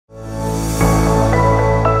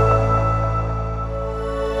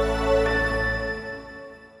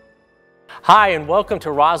Hi, and welcome to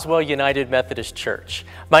Roswell United Methodist Church.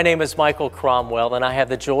 My name is Michael Cromwell, and I have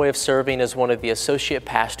the joy of serving as one of the associate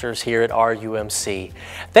pastors here at RUMC.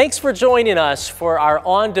 Thanks for joining us for our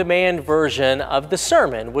on-demand version of the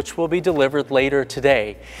sermon, which will be delivered later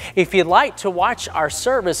today. If you'd like to watch our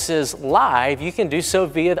services live, you can do so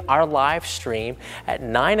via our live stream at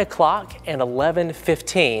 9 o'clock and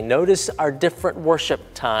 11:15. Notice our different worship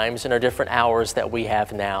times and our different hours that we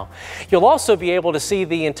have now. You'll also be able to see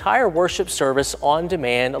the entire worship service on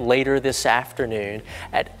demand later this afternoon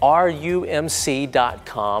at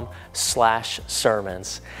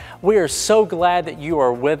rumc.com/sermons. We are so glad that you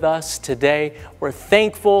are with us today. We're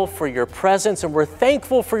thankful for your presence, and we're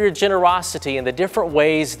thankful for your generosity and the different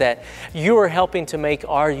ways that you are helping to make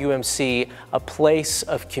RUMC a place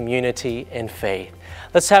of community and faith.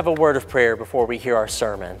 Let's have a word of prayer before we hear our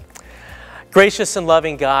sermon. Gracious and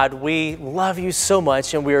loving God, we love you so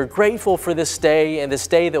much, and we are grateful for this day and this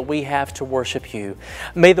day that we have to worship you.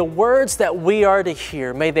 May the words that we are to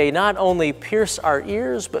hear, may they not only pierce our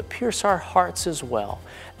ears, but pierce our hearts as well,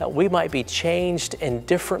 that we might be changed and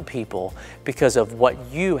different people because of what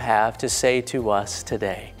you have to say to us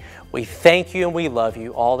today. We thank you and we love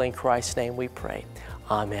you. All in Christ's name we pray.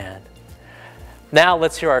 Amen. Now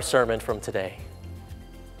let's hear our sermon from today.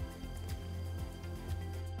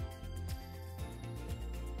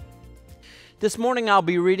 This morning I'll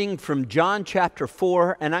be reading from John chapter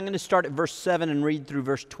 4, and I'm going to start at verse 7 and read through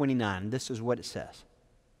verse 29. This is what it says.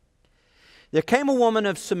 There came a woman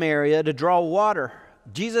of Samaria to draw water.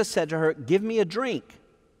 Jesus said to her, "Give me a drink,"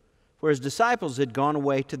 for his disciples had gone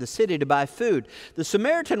away to the city to buy food. The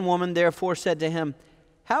Samaritan woman therefore said to him,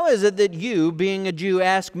 "How is it that you, being a Jew,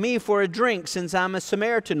 ask me for a drink, since I'm a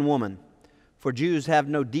Samaritan woman? For Jews have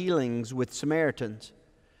no dealings with Samaritans."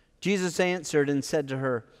 Jesus answered and said to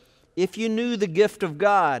her, "If you knew the gift of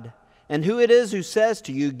God, and who it is who says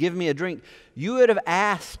to you, 'Give me a drink,' you would have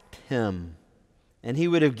asked him, and he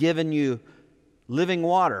would have given you living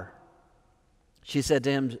water." She said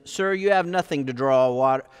to him, "Sir, you have nothing to draw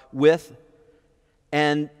water with,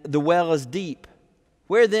 and the well is deep.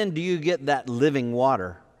 Where then do you get that living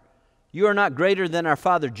water? You are not greater than our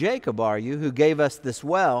father Jacob, are you, who gave us this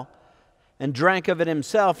well, and drank of it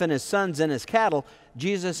himself and his sons and his cattle?"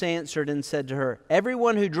 Jesus answered and said to her,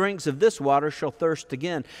 "Everyone who drinks of this water shall thirst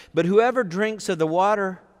again, but whoever drinks of the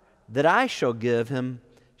water that I shall give him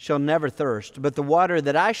shall never thirst. But the water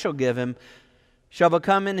that I shall give him shall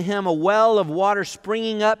become in him a well of water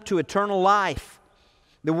springing up to eternal life."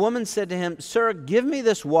 The woman said to him, "Sir, give me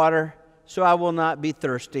this water so I will not be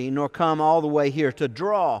thirsty, nor come all the way here to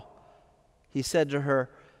draw." He said to her,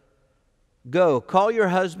 "Go, call your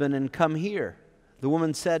husband and come here." The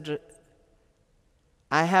woman said,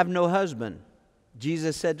 "I have no husband."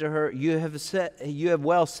 Jesus said to her, you have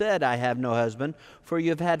well said, 'I have no husband,' for you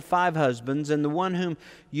have had 5 husbands, and the one whom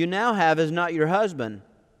you now have is not your husband.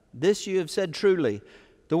 This you have said truly."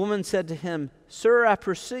 The woman said to him, "Sir, I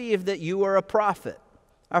perceive that you are a prophet.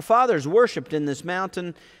 Our fathers worshipped in this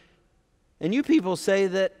mountain, and you people say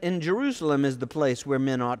that in Jerusalem is the place where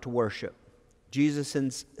men ought to worship." Jesus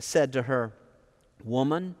said to her,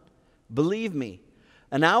 "Woman, believe me,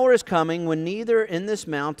 an hour is coming when neither in this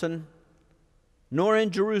mountain nor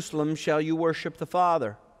in Jerusalem shall you worship the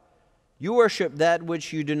Father. You worship that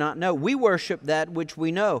which you do not know. We worship that which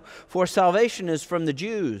we know, for salvation is from the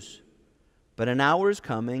Jews. But an hour is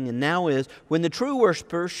coming, and now is, when the true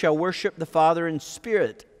worshipers shall worship the Father in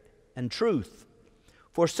spirit and truth.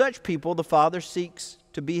 For such people the Father seeks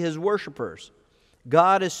to be his worshipers.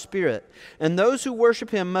 God is spirit, and those who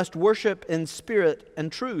worship him must worship in spirit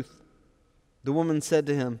and truth." The woman said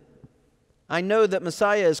to him, "I know that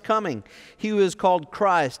Messiah is coming, he who is called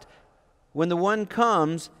Christ. When the one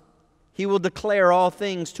comes, he will declare all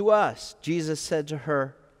things to us." Jesus said to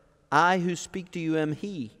her, "I who speak to you am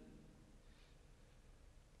he."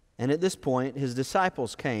 And at this point his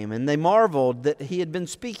disciples came, and they marveled that he had been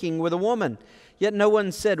speaking with a woman. Yet no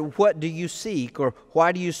one said, "What do you seek?" or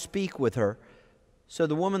 "Why do you speak with her?" So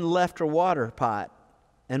the woman left her water pot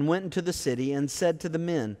and went into the city and said to the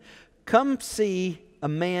men, "Come see a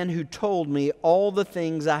man who told me all the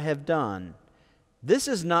things I have done. This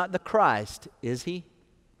is not the Christ, is he?"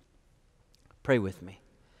 Pray with me.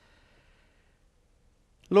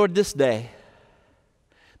 Lord, this day,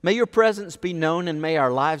 may your presence be known and may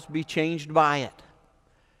our lives be changed by it.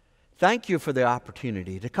 Thank you for the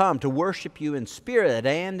opportunity to come to worship you in spirit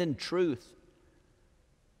and in truth.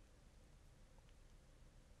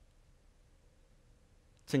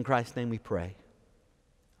 It's in Christ's name we pray.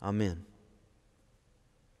 Amen.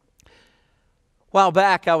 A while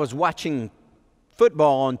back, I was watching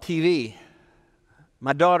football on TV.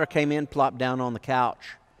 My daughter came in, plopped down on the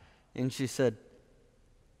couch, And she said,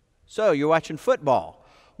 "So, you're watching football,"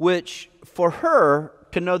 which for her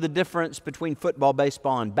to know the difference between football,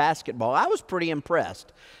 baseball, and basketball, I was pretty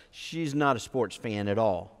impressed. She's not a sports fan at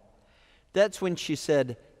all. That's when she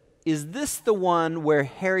said, "Is this the one where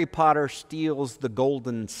Harry Potter steals the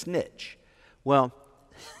golden snitch?" Well,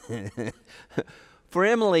 for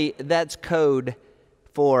Emily, that's code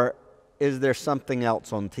for, is there something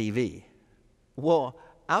else on TV? Well,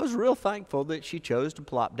 I was real thankful that she chose to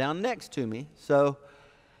plop down next to me. So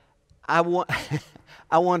I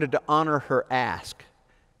wanted to honor her ask,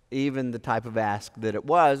 even the type of ask that it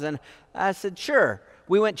was. And I said, sure.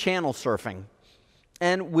 We went channel surfing.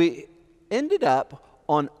 And we ended up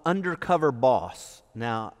on Undercover Boss.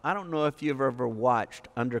 Now, I don't know if you've ever watched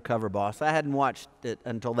Undercover Boss. I hadn't watched it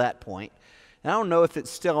until that point. And I don't know if it's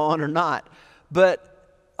still on or not. But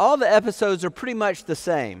all the episodes are pretty much the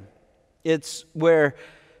same. It's where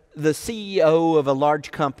the CEO of a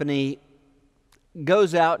large company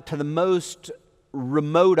goes out to the most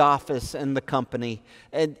remote office in the company,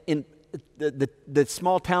 and in the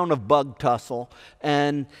small town of Bug Tussle,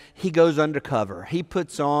 and he goes undercover. He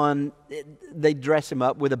puts on, they dress him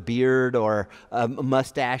up with a beard or a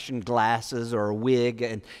mustache and glasses or a wig,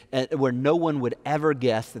 and where no one would ever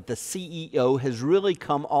guess that the CEO has really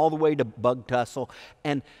come all the way to Bug Tussle,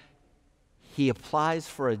 and he applies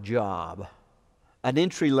for a job, an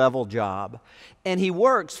entry-level job, and he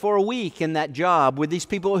works for a week in that job with these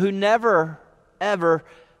people who never, ever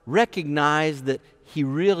recognize that he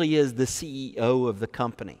really is the CEO of the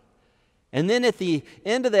company. And then at the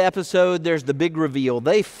end of the episode, there's the big reveal.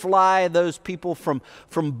 They fly those people from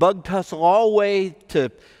Bug Tussle all the way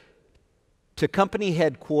to company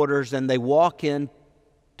headquarters, and they walk in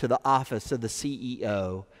to the office of the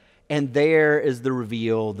CEO. And there is the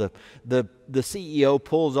reveal. The CEO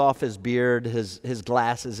pulls off his beard, his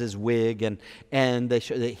glasses, his wig, and they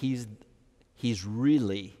show that he's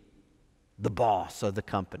really the boss of the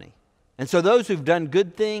company. And so those who've done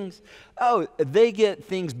good things, they get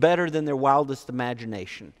things better than their wildest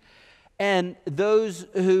imagination. And those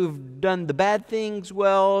who've done the bad things,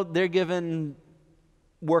 well, they're given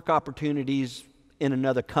work opportunities in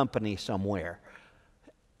another company somewhere.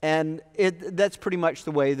 And that's pretty much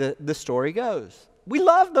the way the story goes. We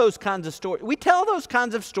love those kinds of stories. We tell those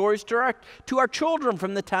kinds of stories to our children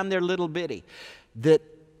from the time they're little bitty. That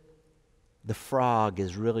the frog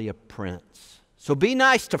is really a prince. So be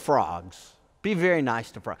nice to frogs. Be very nice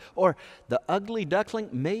to frogs. Or the ugly duckling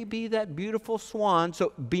may be that beautiful swan,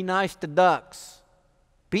 so be nice to ducks.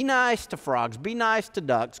 Be nice to frogs. Be nice to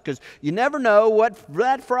ducks, because you never know what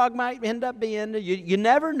that frog might end up being. You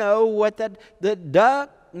never know what the duck,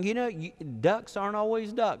 ducks aren't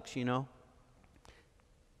always ducks,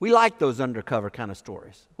 We like those undercover kind of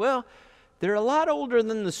stories. Well, they're a lot older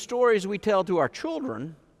than the stories we tell to our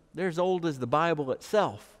children. They're as old as the Bible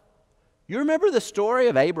itself. You remember the story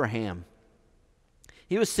of Abraham.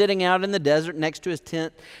 He was sitting out in the desert next to his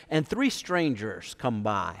tent, and 3 strangers come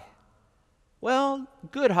by. Well,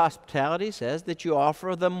 good hospitality says that you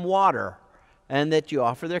offer them water and that you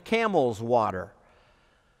offer their camels water.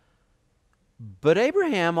 But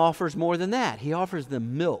Abraham offers more than that. He offers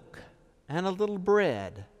them milk and a little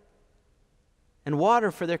bread and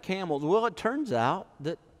water for their camels. Well, it turns out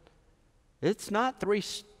that it's not 3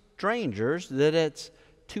 strangers, that it's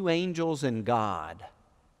 2 angels and God.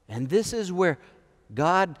 And this is where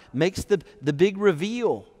God makes the big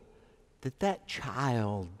reveal that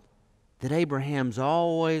child that Abraham's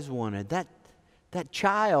always wanted, that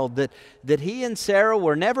child that he and Sarah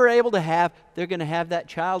were never able to have, they're going to have that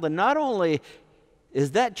child. And not only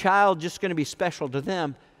is that child just going to be special to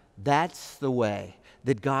them, that's the way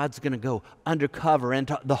that God's going to go undercover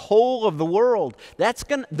into the whole of the world. That's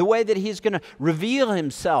the way that He's going to reveal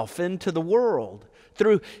Himself into the world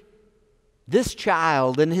through this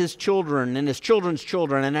child and his children and his children's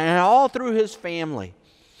children and all through his family.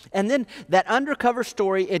 And then that undercover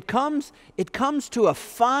story, it comes to a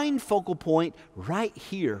fine focal point right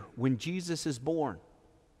here when Jesus is born.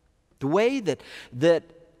 The way that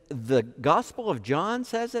the Gospel of John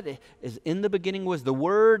says it is, in the beginning was the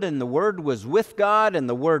Word, and the Word was with God, and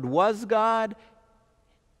the Word was God,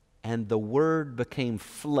 and the Word became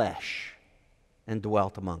flesh and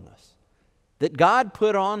dwelt among us. That God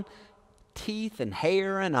put on teeth and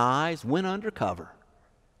hair and eyes, went undercover.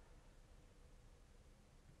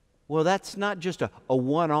 Well, that's not just a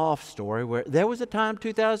one-off story where there was a time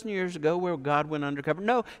 2,000 years ago where God went undercover.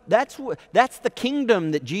 No, that's the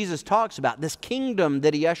kingdom that Jesus talks about, this kingdom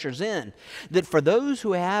that He ushers in. That for those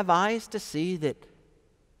who have eyes to see, that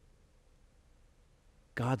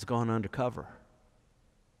God's gone undercover.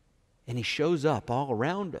 And He shows up all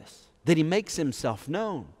around us. That He makes Himself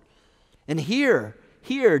known. And here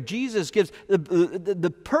Jesus gives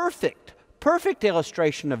the perfect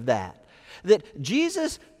illustration of that. That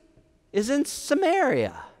Jesus is in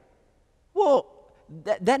Samaria. Well,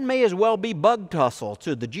 that may as well be bug tussle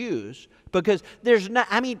to the Jews, because there's not,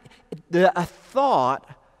 a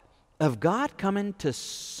thought of God coming to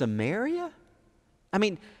Samaria?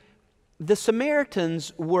 The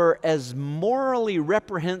Samaritans were as morally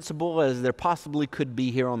reprehensible as there possibly could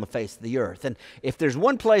be here on the face of the earth. And if there's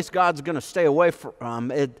one place God's going to stay away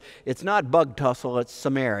from, it's not bug tussle, it's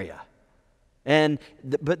Samaria.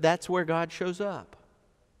 But that's where God shows up.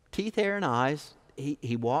 Teeth, hair, and eyes,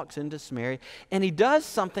 he walks into Samaria, and he does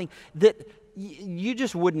something that you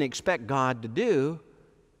just wouldn't expect God to do,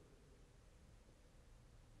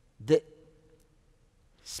 that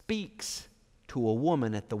speaks to a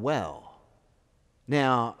woman at the well.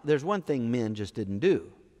 Now, there's one thing men just didn't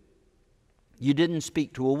do. You didn't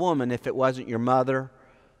speak to a woman if it wasn't your mother,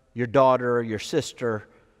 your daughter, or your sister.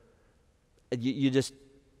 You just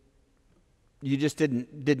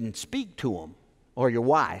didn't speak to them, or your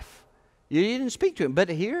wife. You didn't speak to him. But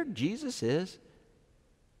here, Jesus is.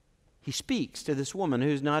 He speaks to this woman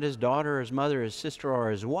who's not his daughter, his mother, his sister,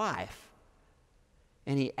 or his wife.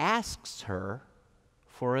 And he asks her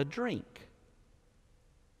for a drink.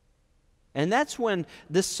 And that's when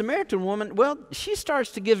this Samaritan woman, she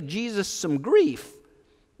starts to give Jesus some grief.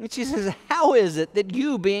 And she says, how is it that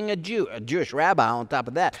you, being a Jewish rabbi on top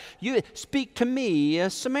of that, you speak to me, a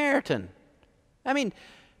Samaritan? The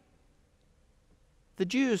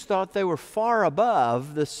Jews thought they were far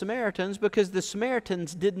above the Samaritans because the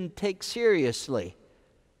Samaritans didn't take seriously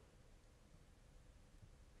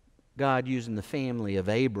God using the family of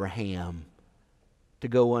Abraham to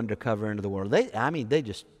go undercover into the world. They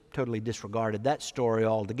just totally disregarded that story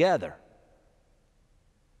altogether.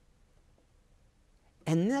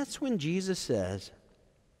 And that's when Jesus says,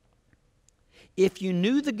 if you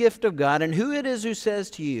knew the gift of God and who it is who says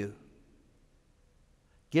to you,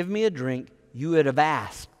 give me a drink, you would have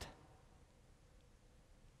asked.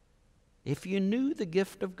 If you knew the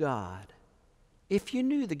gift of God, would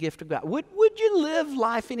you live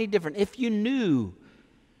life any different if you knew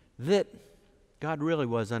that God really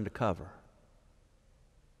was undercover?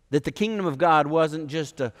 That the kingdom of God wasn't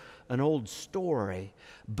just an old story,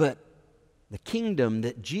 but the kingdom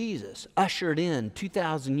that Jesus ushered in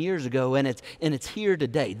 2,000 years ago, and it's here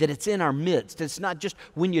today, that it's in our midst. It's not just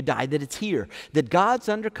when you die, that it's here. That God's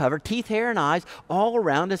undercover, teeth, hair, and eyes all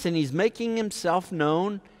around us, and he's making himself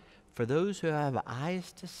known for those who have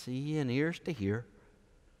eyes to see and ears to hear.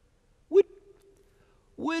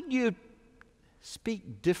 Would you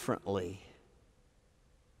speak differently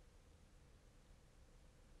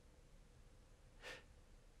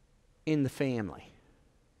in the family,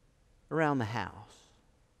 around the house?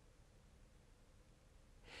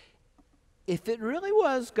 If it really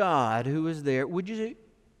was God who was there, would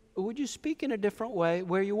you speak in a different way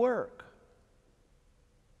where you work?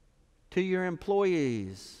 To your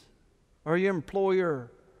employees or your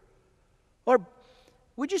employer? Or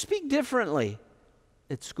would you speak differently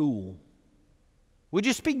at school? Would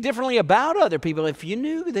you speak differently about other people if you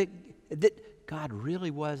knew that God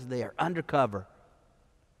really was there, undercover?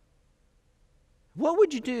 What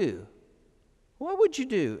would you do? What would you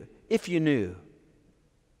do if you knew?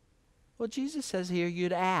 Well, Jesus says here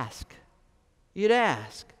you'd ask. You'd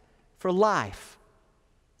ask for life.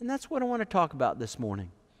 And that's what I want to talk about this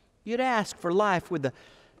morning. You'd ask for life with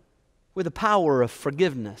the power of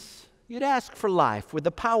forgiveness. You'd ask for life with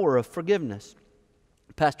the power of forgiveness.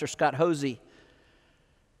 Pastor Scott Hosey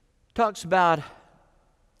talks about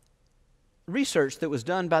research that was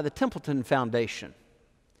done by the Templeton Foundation.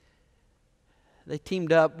 They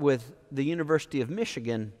teamed up with the University of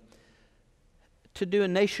Michigan to do a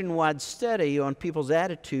nationwide study on people's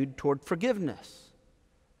attitude toward forgiveness.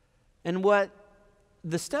 And what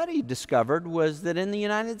the study discovered was that in the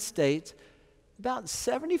United States, about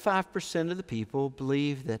 75% of the people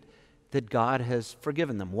believe that God has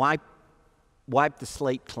forgiven them, wiped the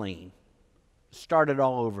slate clean, started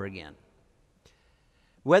all over again.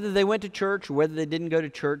 Whether they went to church or whether they didn't go to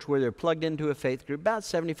church, whether they're plugged into a faith group, about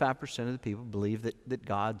 75% of the people believe that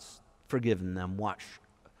God's forgiven them,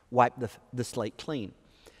 wiped the slate clean.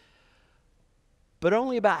 But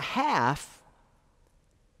only about half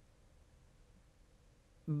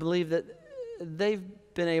believe that they've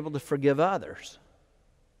been able to forgive others.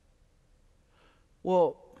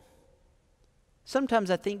 Well,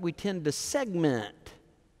 sometimes I think we tend to segment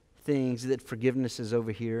things, that forgiveness is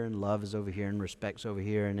over here and love is over here and respect's over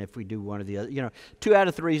here, and if we do one or the other, 2 out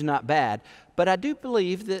of 3 is not bad. But I do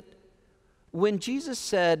believe that when Jesus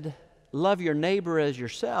said, love your neighbor as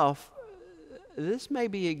yourself, this may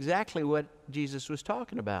be exactly what Jesus was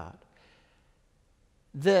talking about.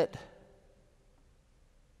 That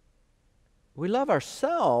we love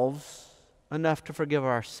ourselves enough to forgive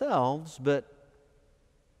ourselves, but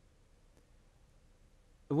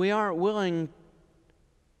we aren't willing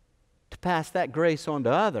to pass that grace on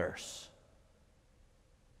to others.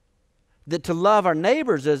 That to love our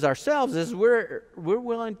neighbors as ourselves is we're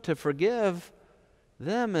willing to forgive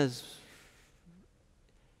them as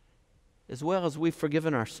well as we've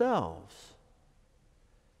forgiven ourselves.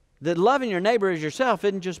 That loving your neighbor as yourself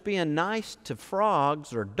isn't just being nice to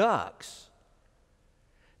frogs or ducks.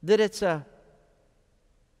 That it's a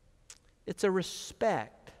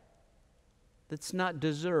respect that's not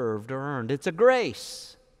deserved or earned. It's a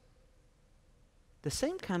grace. The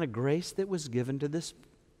same kind of grace that was given to this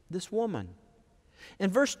woman.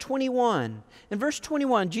 In verse 21,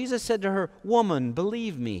 Jesus said to her, "Woman,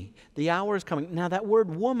 believe me, the hour is coming." Now that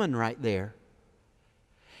word woman right there,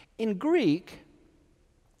 in Greek,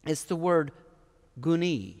 it's the word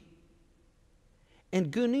guni.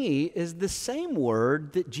 And guni is the same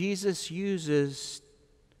word that Jesus uses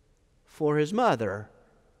for his mother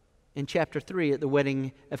in chapter 3 at the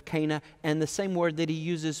wedding of Cana, and the same word that he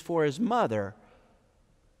uses for his mother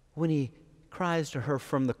when he cries to her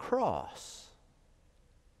from the cross.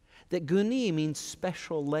 That guni means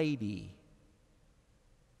special lady.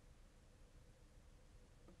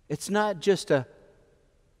 It's not just a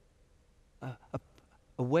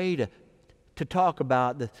way to talk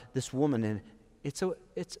about this woman, and it's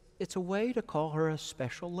a way to call her a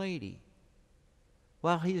special lady.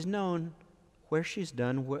 While he's known where she's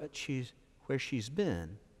done where she's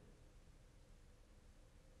been,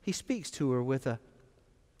 he speaks to her with a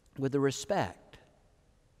respect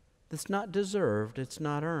that's not deserved, it's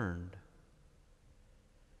not earned.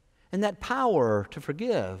 And that power to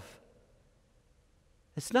forgive,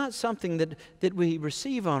 it's not something that we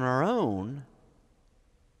receive on our own.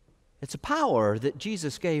 It's a power that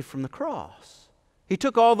Jesus gave from the cross. He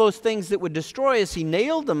took all those things that would destroy us, he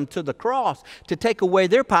nailed them to the cross to take away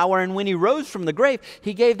their power, and when he rose from the grave,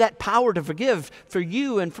 he gave that power to forgive for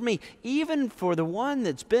you and for me, even for the one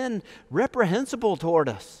that's been reprehensible toward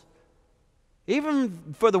us.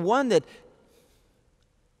 Even for the one that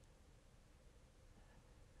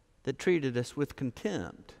treated us with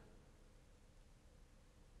contempt.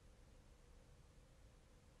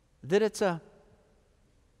 That it's a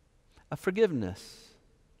forgiveness,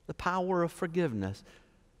 the power of forgiveness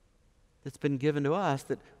that's been given to us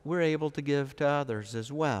that we're able to give to others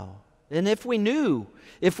as well. And if we knew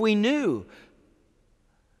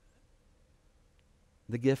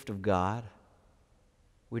the gift of God,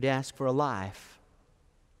 we'd ask for a life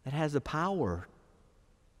that has the power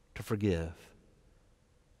to forgive.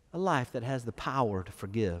 A life that has the power to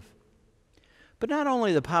forgive. But not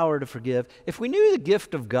only the power to forgive, if we knew the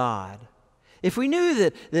gift of God, if we knew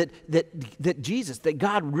that Jesus, that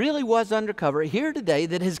God really was undercover here today,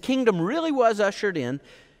 that his kingdom really was ushered in,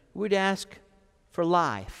 we'd ask for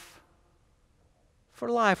life. For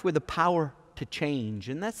life with the power to change.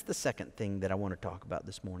 And that's the second thing that I want to talk about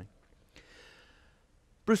this morning.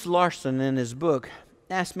 Bruce Larson, in his book,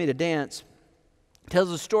 Ask Me to Dance,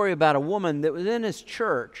 tells a story about a woman that was in his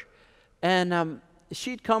church, and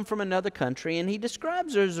she'd come from another country, and he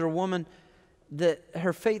describes her as a woman that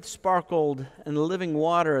her faith sparkled and the living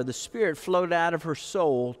water of the Spirit flowed out of her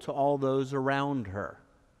soul to all those around her.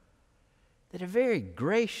 That a very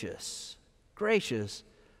gracious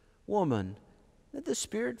woman, that the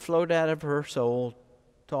Spirit flowed out of her soul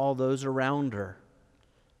to all those around her.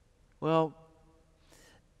 Well,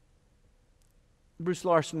 Bruce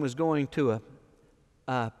Larson was going to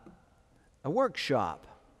a workshop,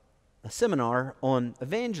 a seminar on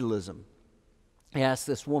evangelism. He asked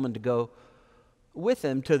this woman to go with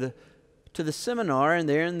him to the seminar,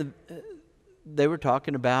 and they were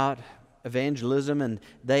talking about evangelism, and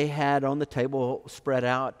they had on the table spread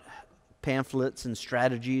out pamphlets and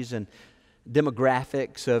strategies and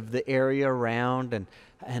demographics of the area around,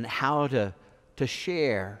 and how to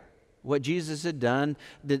share what Jesus had done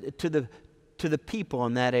to the people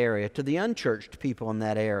in that area, to the unchurched people in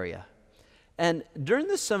that area. And during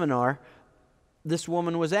the seminar, this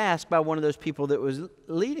woman was asked by one of those people that was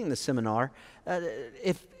leading the seminar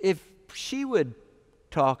if she would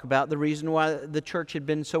talk about the reason why the church had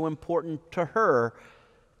been so important to her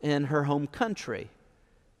in her home country.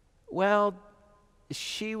 Well,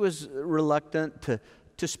 she was reluctant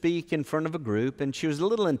to speak in front of a group, and she was a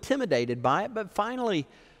little intimidated by it, but finally,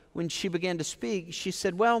 when she began to speak, she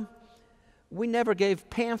said, "Well, we never gave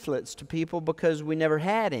pamphlets to people because we never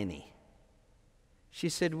had any." She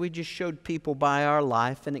said, "We just showed people by our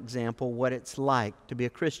life and example what it's like to be a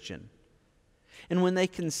Christian." And when they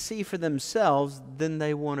can see for themselves, then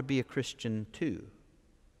they want to be a Christian too.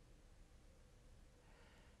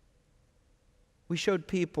 We showed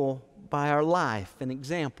people by our life an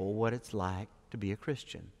example what it's like to be a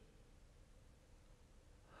Christian.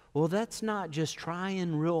 Well, that's not just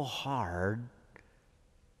trying real hard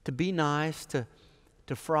to be nice to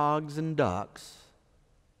frogs and ducks.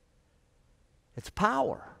 It's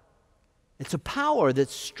power. It's a power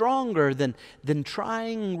that's stronger than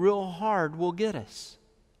trying real hard will get us.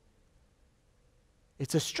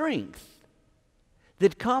 It's a strength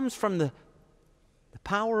that comes from the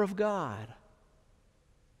power of God.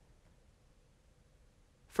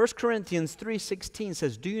 1 Corinthians 3:16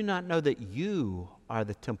 says, "Do you not know that you are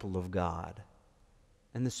the temple of God,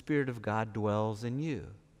 and the Spirit of God dwells in you?"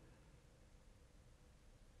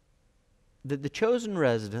 That the chosen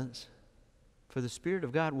residence for the Spirit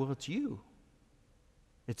of God, well, it's you.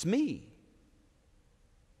 It's me.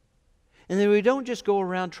 And that we don't just go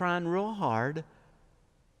around trying real hard,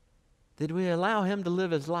 that we allow Him to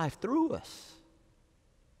live His life through us.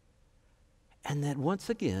 And that once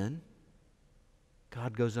again,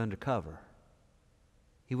 God goes undercover.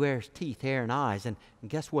 He wears teeth, hair, and eyes. And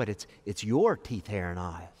guess what? It's your teeth, hair, and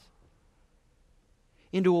eyes.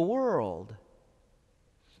 Into a world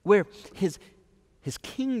where His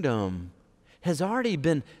kingdom has already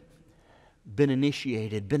been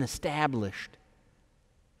initiated, been established.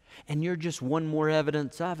 And you're just one more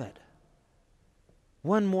evidence of it.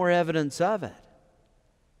 One more evidence of it.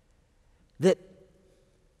 That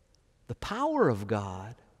the power of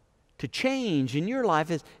God to change in your life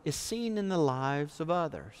is seen in the lives of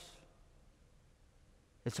others.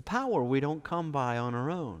 It's a power we don't come by on our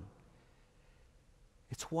own.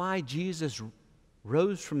 It's why Jesus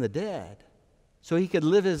rose from the dead, so He could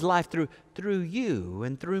live His life through you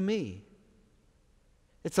and through me.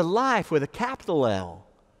 It's a life with a capital L,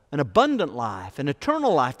 an abundant life, an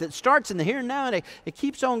eternal life that starts in the here and now, and it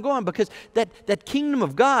keeps on going, because that kingdom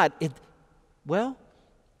of God,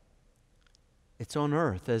 it's on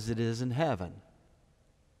earth as it is in heaven.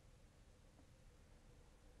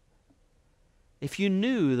 If you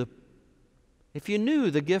knew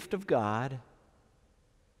the gift of God,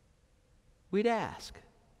 we'd ask.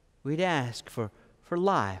 We'd ask for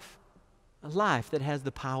life, a life that has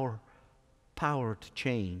the power to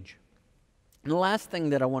change. And the last thing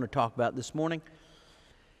that I want to talk about this morning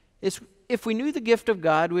is, if we knew the gift of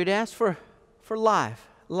God, we'd ask for life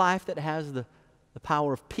that has the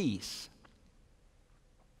power of peace.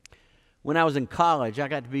 When I was in college, I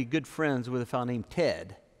got to be good friends with a fellow named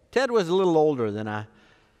Ted. Ted was a little older than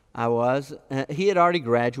I was. He had already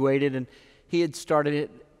graduated, and he had started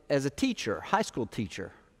it as a teacher, high school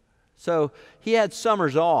teacher. So he had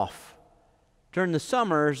summers off. During the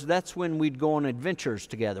summers, that's when we'd go on adventures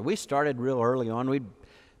together. We started real early on. We'd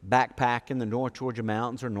backpack in the North Georgia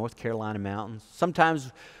mountains or North Carolina mountains.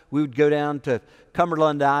 Sometimes we would go down to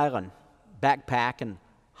Cumberland Island, backpack and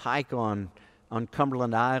hike on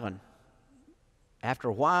Cumberland Island. After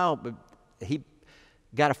a while, he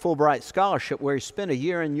got a Fulbright scholarship where he spent a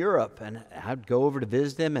year in Europe, and I'd go over to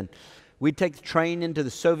visit him, and we'd take the train into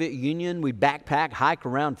the Soviet Union. We'd backpack, hike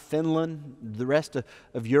around Finland, the rest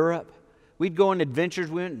of Europe. We'd go on adventures.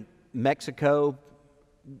 We went to Mexico,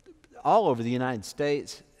 all over the United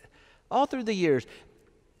States, all through the years.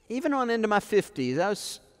 Even on into my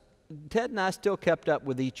 50s, Ted and I still kept up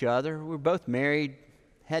with each other. We were both married,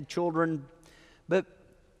 had children, but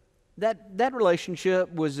that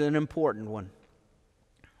relationship was an important one.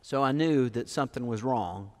 So I knew that something was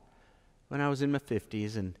wrong when I was in my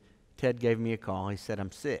 50s, and Ted gave me a call. He said,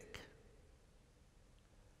 "I'm sick."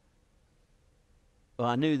 Well,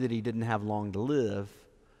 I knew that he didn't have long to live.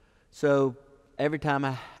 So every time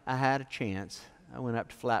I had a chance, I went up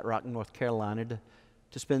to Flat Rock, North Carolina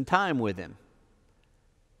to spend time with him.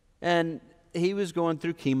 And he was going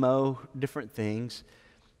through chemo, different things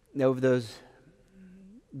over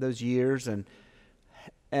those years,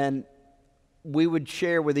 and we would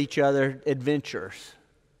share with each other adventures,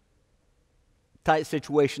 tight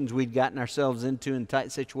situations we'd gotten ourselves into and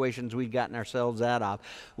tight situations we'd gotten ourselves out of.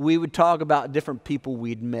 We would talk about different people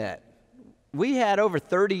we'd met. We had over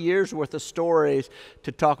 30 years worth of stories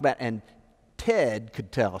to talk about, and Ted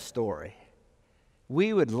could tell a story.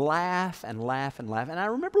 We would laugh and laugh and laugh. And I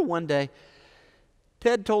remember one day,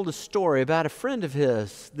 Ted told a story about a friend of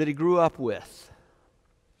his that he grew up with.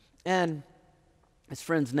 And his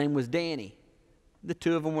friend's name was Danny. The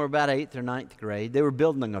two of them were about 8th or 9th grade. They were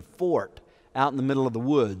building a fort out in the middle of the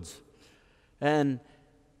woods. And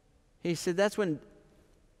he said that's when,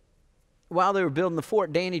 while they were building the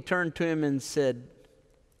fort, Danny turned to him and said,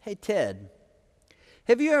 "Hey, Ted,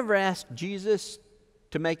 have you ever asked Jesus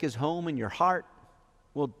to make his home in your heart?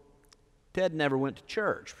 Well, Ted never went to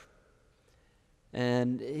church.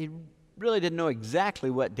 And he really didn't know exactly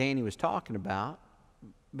what Danny was talking about.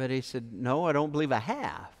 But he said, no, I don't believe I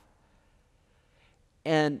have.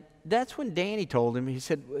 And that's when Danny told him, he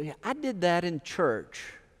said, I did that in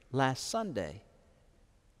church last Sunday.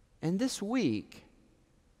 And this week,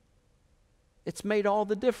 it's made all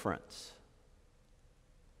the difference.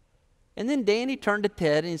 And then Danny turned to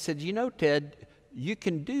Ted and he said, you know, Ted, you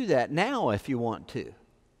can do that now if you want to.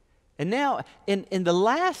 And now, in the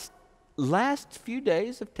last few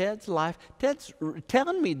days of Ted's life, Ted's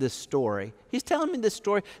telling me this story. He's telling me this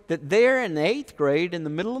story that there in the 8th grade in the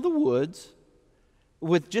middle of the woods,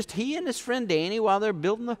 with just he and his friend Danny while they're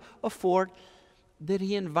building a fort, that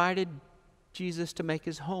he invited Jesus to make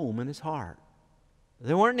his home in his heart.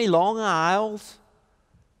 There weren't any long aisles.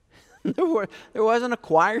 There wasn't a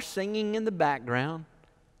choir singing in the background.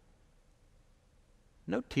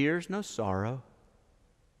 No tears, no sorrow.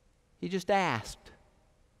 He just asked.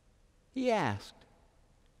 He asked.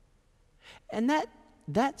 And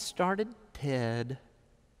that started Ted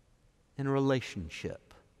in a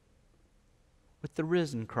relationship with the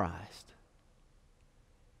risen Christ.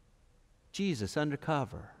 Jesus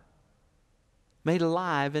undercover, made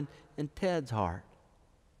alive in Ted's heart.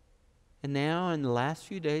 And now, in the last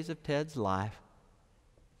few days of Ted's life,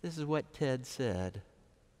 this is what Ted said.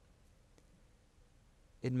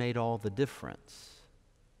 It made all the difference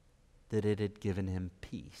that it had given him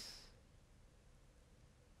peace.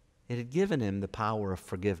 It had given him the power of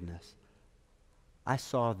forgiveness. I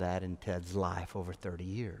saw that in Ted's life over 30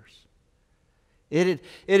 years. It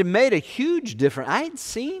had made a huge difference. I had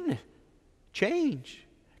seen change,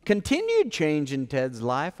 continued change in Ted's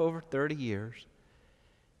life over 30 years.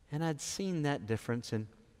 And I'd seen that difference in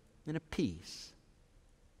a peace.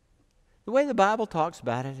 The way the Bible talks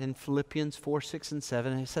about it in Philippians 4, 6, and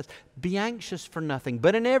 7, it says, be anxious for nothing,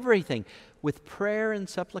 but in everything, with prayer and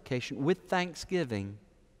supplication, with thanksgiving,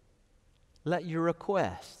 let your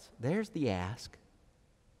requests, there's the ask,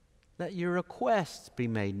 let your requests be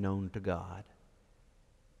made known to God.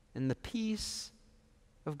 And the peace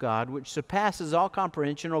of God, which surpasses all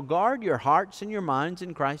comprehension, will guard your hearts and your minds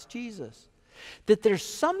in Christ Jesus. That there's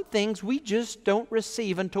some things we just don't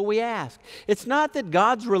receive until we ask. It's not that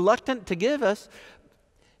God's reluctant to give us.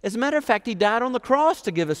 As a matter of fact, He died on the cross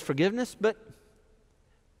to give us forgiveness, but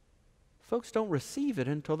folks don't receive it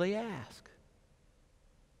until they ask.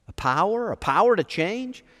 A power to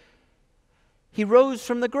change. He rose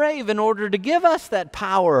from the grave in order to give us that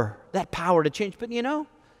power to change. But you know,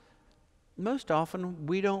 most often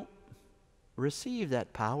we don't receive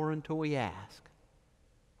that power until we ask.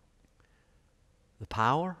 The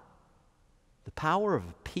power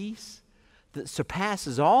of peace that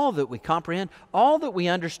surpasses all that we comprehend, all that we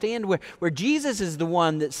understand, where Jesus is the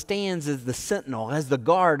one that stands as the sentinel, as the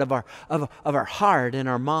guard of our heart and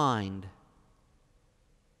our mind.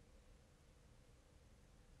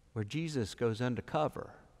 Where Jesus goes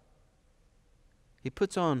undercover. He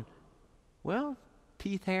puts on, well,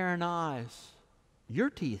 teeth, hair, and eyes.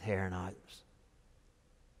 Your teeth, hair, and eyes.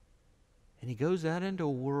 And He goes out into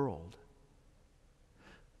a world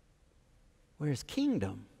where His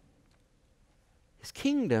kingdom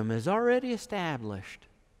is already established,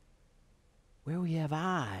 where we have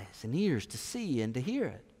eyes and ears to see and to hear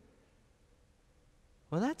it.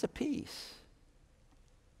 Well, that's a peace.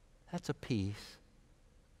 That's a peace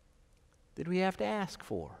that we have to ask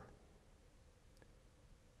for.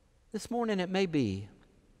 This morning it may be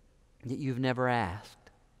that you've never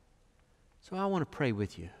asked. So I want to pray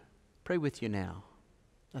with you. Pray with you now.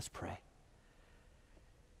 Let's pray.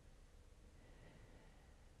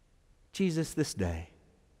 Jesus, this day,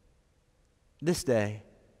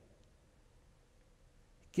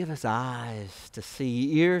 give us eyes to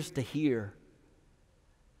see, ears to hear,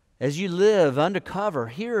 as you live undercover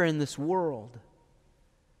here in this world,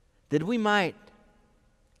 that we might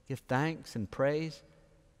give thanks and praise,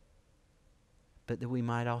 but that we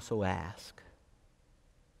might also ask.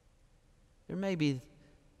 There may be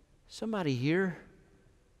somebody here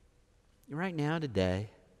right now today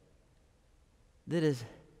that has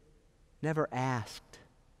never asked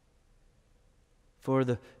for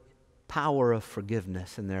the power of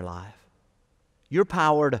forgiveness in their life. Your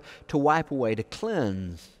power to wipe away, to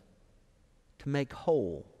cleanse, to make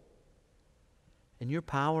whole. And your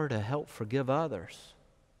power to help forgive others.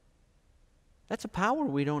 That's a power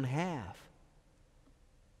we don't have.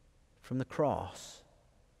 From the cross,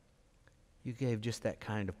 you gave just that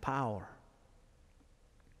kind of power.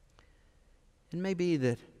 It may be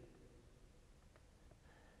that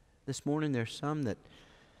this morning there's some that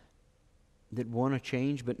that want to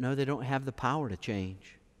change but know they don't have the power to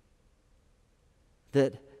change.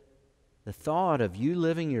 That the thought of you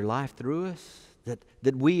living your life through us,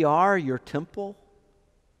 that we are your temple,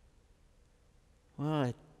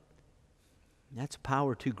 well, that's a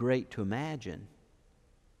power too great to imagine.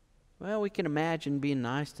 Well, we can imagine being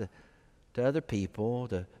nice to other people,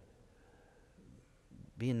 to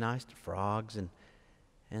being nice to frogs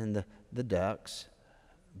and the ducks,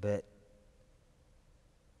 but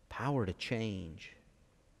power to change,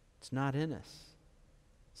 it's not in us.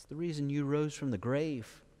 It's the reason you rose from the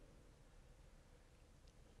grave.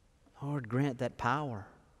 Lord, grant that power.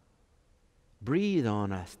 Breathe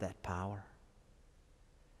on us that power.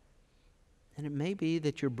 And it may be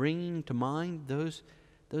that you're bringing to mind those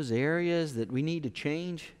areas that we need to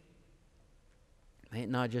change. May it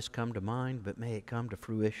not just come to mind, but may it come to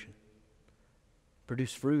fruition.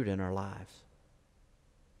 Produce fruit in our lives.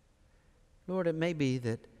 Lord, it may be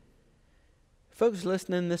that folks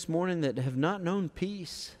listening this morning that have not known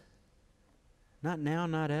peace, not now,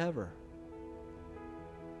 not ever.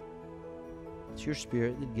 It's your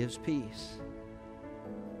Spirit that gives peace.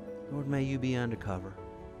 Lord, may you be undercover,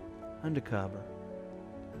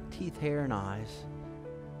 teeth, hair, and eyes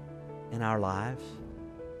in our lives.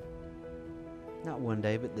 Not one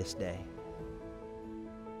day, but this day.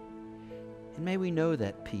 And may we know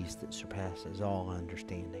that peace that surpasses all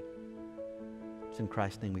understanding. It's in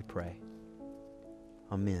Christ's name we pray.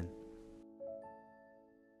 Amen.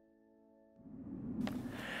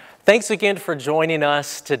 Thanks again for joining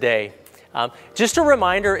us today. Just a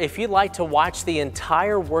reminder, if you'd like to watch the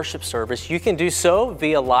entire worship service, you can do so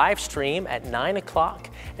via live stream at 9 o'clock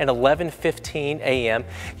and 11:15 a.m.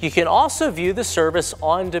 You can also view the service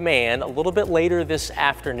on demand a little bit later this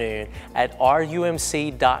afternoon at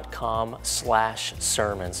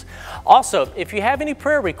rumc.com/sermons. Also, if you have any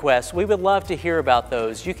prayer requests, we would love to hear about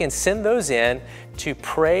those. You can send those in to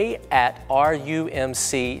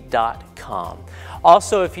pray@rumc.com.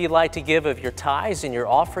 Also, if you'd like to give of your tithes and your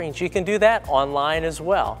offerings, you can do that online as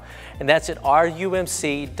well. And that's at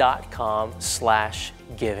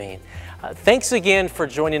rumc.com/giving. Thanks again for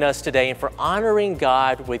joining us today and for honoring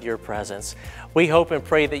God with your presence. We hope and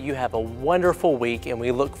pray that you have a wonderful week, and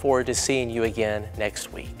we look forward to seeing you again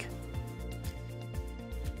next week.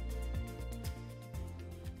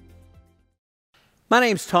 My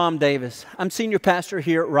name's Tom Davis. I'm senior pastor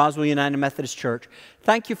here at Roswell United Methodist Church.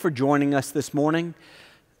 Thank you for joining us this morning.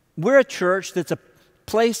 We're a church that's a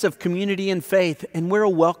place of community and faith, and we're a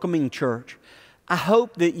welcoming church. I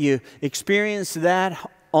hope that you experience that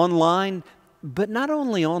online, but not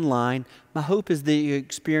only online. My hope is that you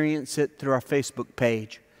experience it through our Facebook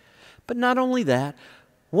page. But not only that,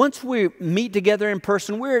 once we meet together in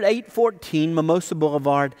person, we're at 814 Mimosa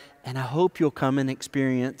Boulevard, and I hope you'll come and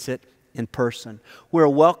experience it in person. We're a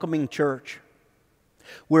welcoming church.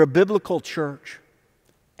 We're a biblical church,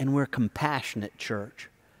 and we're a compassionate church.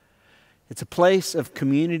 It's a place of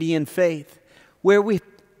community and faith where we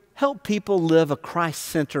help people live a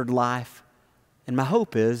Christ-centered life. And my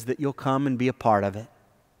hope is that you'll come and be a part of it.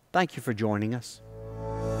 Thank you for joining us.